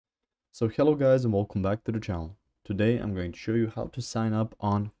So hello guys and welcome back to the channel. Today I'm going to show you how to sign up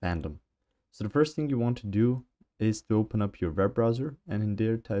on Fandom. So the first thing you want to do is to open up your web browser and in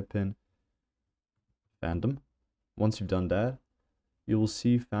there type in Fandom. Once you've done that, you will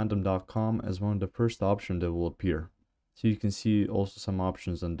see fandom.com as one of the first options that will appear. So you can see also some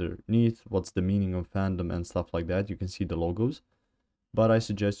options underneath, what's the meaning of fandom and stuff like that. You can see the logos, but I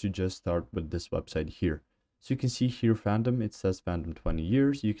suggest you just start with this website here. So you can see here Fandom, it says Fandom 20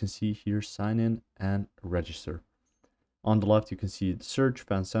 years. You can see here sign in and register. On the left you can see search,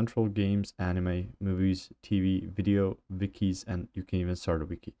 Fan Central, games, anime, movies, TV, video, wikis, and you can even start a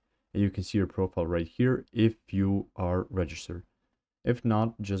wiki. And you can see your profile right here if you are registered. If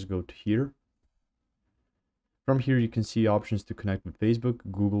not, just go to here. From here you can see options to connect with Facebook,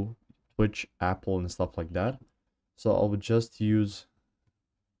 Google, Twitch, Apple, and stuff like that. So I would just use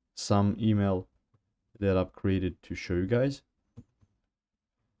some email that I've created to show you guys.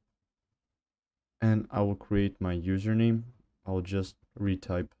 And I will create my username. I'll just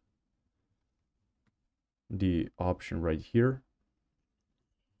retype the option right here.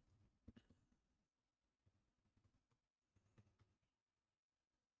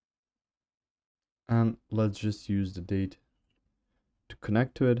 And let's just use the date to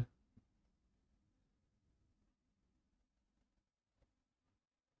connect to it.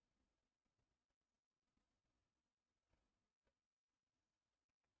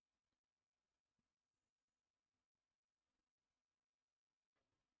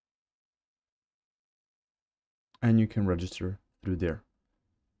 And you can register through there.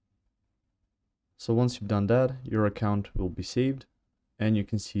 So once you've done that, your account will be saved and you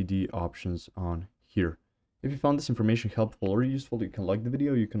can see the options on here. If you found this information helpful or useful, you can like the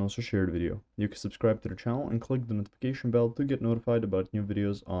video, you can also share the video. You can subscribe to the channel and click the notification bell to get notified about new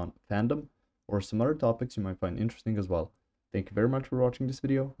videos on fandom or some other topics you might find interesting as well. Thank you very much for watching this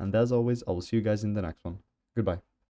video, and as always, I will see you guys in the next one. Goodbye.